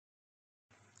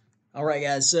All right,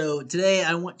 guys. So today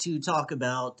I want to talk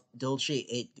about Dulce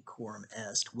et Decorum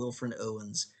Est, Wilfred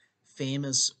Owen's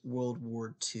famous World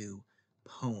War II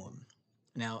poem.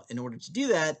 Now, in order to do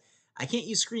that, I can't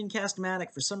use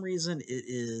Screencast-O-Matic. For some reason, it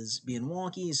is being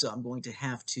wonky, so I'm going to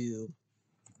have to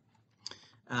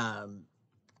um,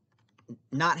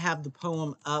 not have the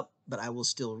poem up, but I will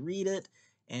still read it,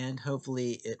 and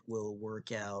hopefully it will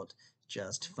work out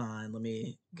just fine. Let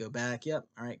me go back. Yep.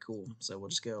 All right, cool. So we'll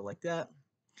just go like that.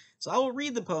 So I will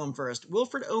read the poem first.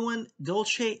 Wilfred Owen,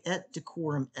 Dulce et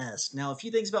Decorum Est. Now, a few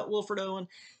things about Wilfred Owen.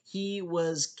 He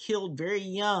was killed very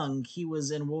young. He was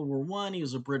in World War One. He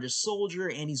was a British soldier,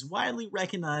 and he's widely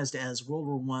recognized as World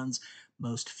War One's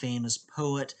most famous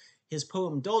poet. His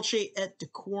poem Dulce et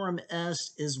Decorum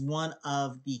Est is one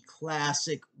of the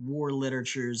classic war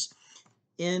literatures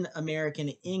in American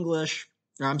English.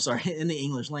 Or I'm sorry, in the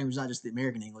English language, not just the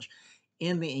American English,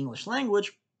 in the English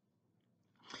language.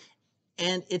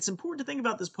 And it's important to think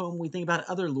about this poem when we think about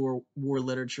other war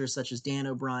literature, such as Dan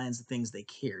O'Brien's The Things They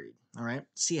Carried. All right,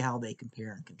 see how they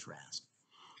compare and contrast.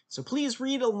 So please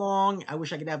read along. I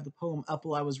wish I could have the poem up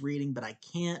while I was reading, but I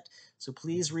can't. So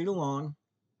please read along.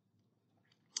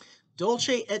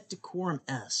 Dulce et decorum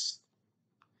est.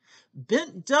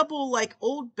 Bent double like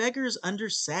old beggars under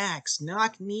sacks,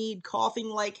 knock-kneed, coughing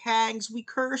like hags, we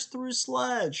cursed through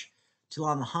sludge, till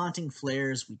on the haunting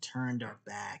flares we turned our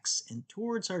backs, and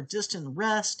towards our distant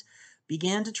rest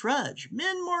began to trudge.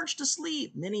 Men marched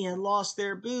asleep, many had lost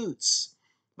their boots,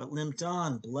 but limped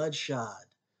on bloodshot.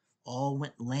 All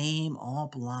went lame, all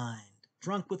blind,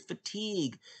 drunk with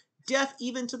fatigue, deaf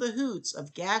even to the hoots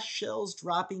of gas shells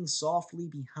dropping softly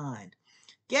behind.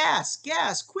 Gas,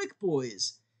 gas, quick,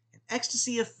 boys! An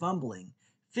ecstasy of fumbling,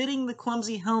 fitting the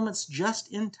clumsy helmets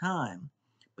just in time.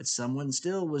 But someone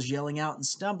still was yelling out and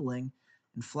stumbling,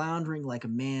 and floundering like a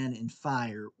man in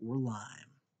fire or lime.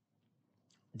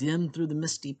 Dim through the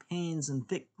misty panes and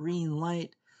thick green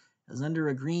light, as under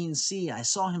a green sea I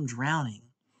saw him drowning.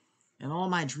 In all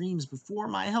my dreams before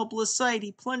my helpless sight,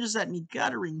 he plunges at me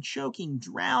guttering, choking,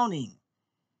 drowning.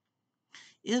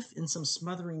 If in some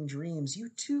smothering dreams you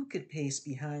too could pace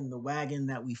behind the wagon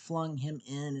that we flung him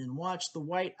in and watch the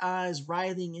white eyes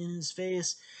writhing in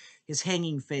his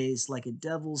hanging face like a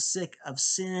devil sick of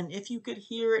sin, if you could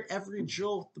hear at every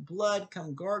jolt the blood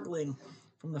come gargling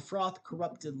from the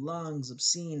froth-corrupted lungs,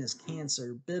 obscene as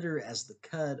cancer, bitter as the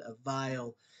cud of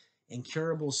vile,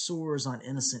 incurable sores on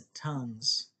innocent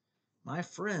tongues, my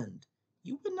friend,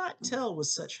 you would not tell with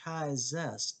such high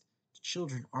zest to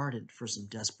children ardent for some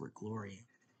desperate glory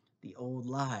the old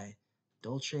lie,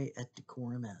 dulce et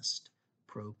decorum est,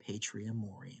 pro patria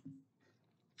mori.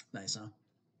 Nice, huh?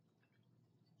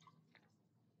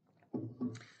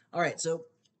 All right, so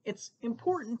it's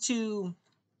important to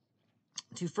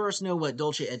first know what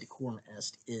dulce et decorum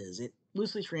est is. It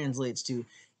loosely translates to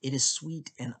it is sweet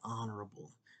and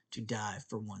honorable to die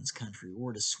for one's country,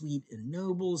 or to sweet and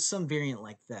noble, some variant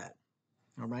like that.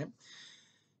 All right.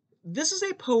 This is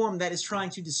a poem that is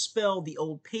trying to dispel the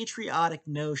old patriotic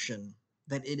notion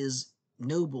that it is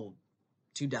noble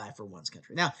to die for one's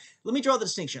country. Now, let me draw the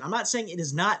distinction. I'm not saying it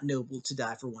is not noble to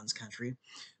die for one's country,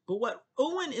 but what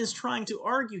Owen is trying to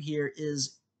argue here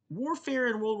is warfare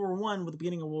in World War I, with the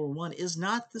beginning of World War I, is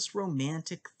not this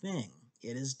romantic thing.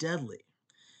 It is deadly.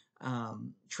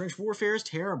 Trench warfare is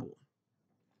terrible.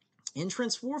 In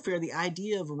trench warfare, the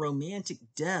idea of a romantic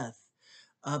death,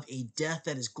 of a death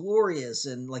that is glorious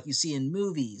and like you see in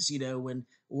movies, when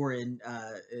or in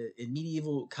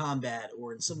medieval combat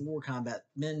or in Civil War combat,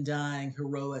 men dying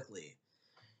heroically.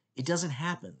 It doesn't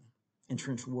happen in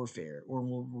trench warfare or in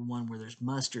World War I, where there's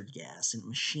mustard gas and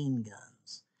machine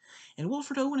guns. And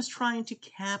Wilfred Owen is trying to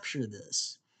capture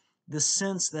this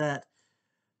sense that,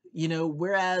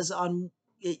 whereas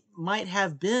it might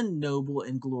have been noble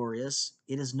and glorious,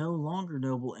 it is no longer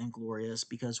noble and glorious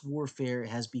because warfare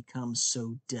has become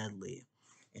so deadly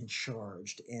and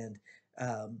charged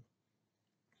um,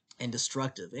 and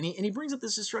destructive. And he brings up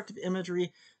this destructive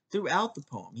imagery throughout the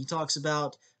poem. He talks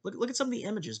about, look at some of the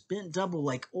images, bent double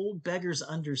like old beggars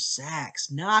under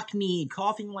sacks, knock-kneed,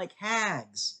 coughing like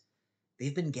hags.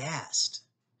 They've been gassed.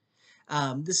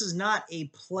 This is not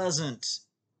a pleasant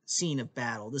scene of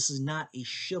battle. This is not a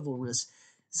chivalrous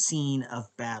scene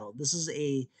of battle. This is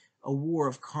a war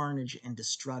of carnage and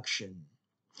destruction.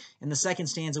 In the second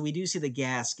stanza, we do see the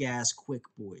gas, quick,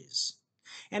 boys.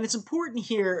 And it's important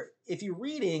here, if you're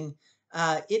reading,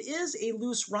 it is a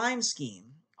loose rhyme scheme,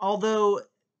 although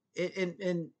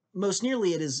and most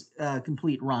nearly it is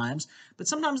complete rhymes, but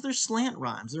sometimes there's slant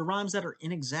rhymes. There are rhymes that are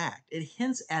inexact. It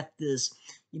hints at this,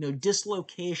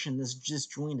 dislocation, this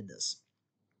disjointedness.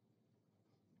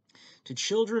 To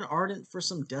children ardent for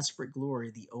some desperate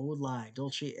glory, the old lie,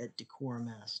 dulce et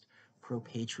decorum est, pro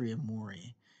patria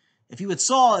mori. If you had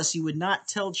saw us, you would not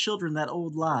tell children that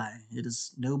old lie. It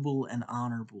is noble and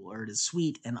honorable, or it is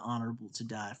sweet and honorable to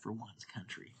die for one's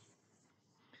country.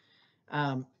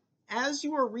 As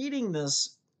you are reading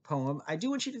this poem, I do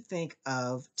want you to think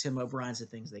of Tim O'Brien's The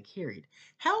Things They Carried.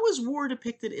 How is war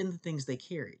depicted in The Things They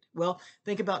Carried? Well,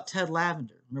 think about Ted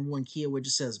Lavender. Remember when Kiowitz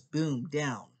just says, boom,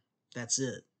 down, that's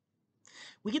it.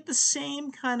 We get the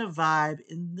same kind of vibe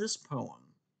in this poem,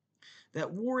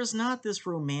 that war is not this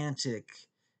romantic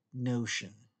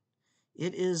notion.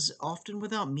 It is often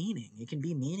without meaning. It can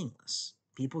be meaningless.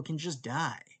 People can just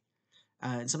die.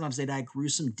 And sometimes they die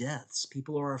gruesome deaths.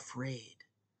 People are afraid.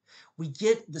 We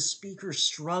get the speaker's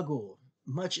struggle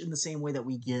much in the same way that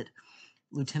we get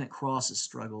Lieutenant Cross's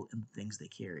struggle in The Things They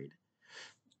Carried.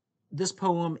 This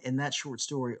poem and that short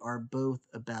story are both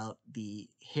about the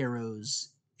harrows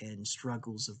and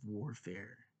struggles of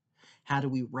warfare. How do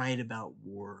we write about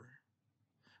war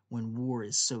when war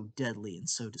is so deadly and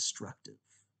so destructive?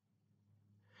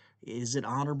 Is it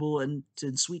honorable and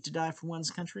sweet to die for one's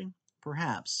country?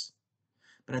 Perhaps.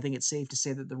 But I think it's safe to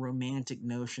say that the romantic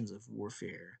notions of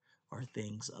warfare are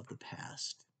things of the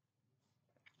past.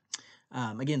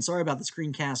 Again, sorry about the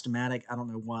screencast-o-matic. I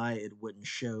don't know why it wouldn't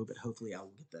show, but hopefully I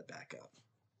will get that back up.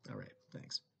 All right,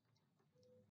 thanks.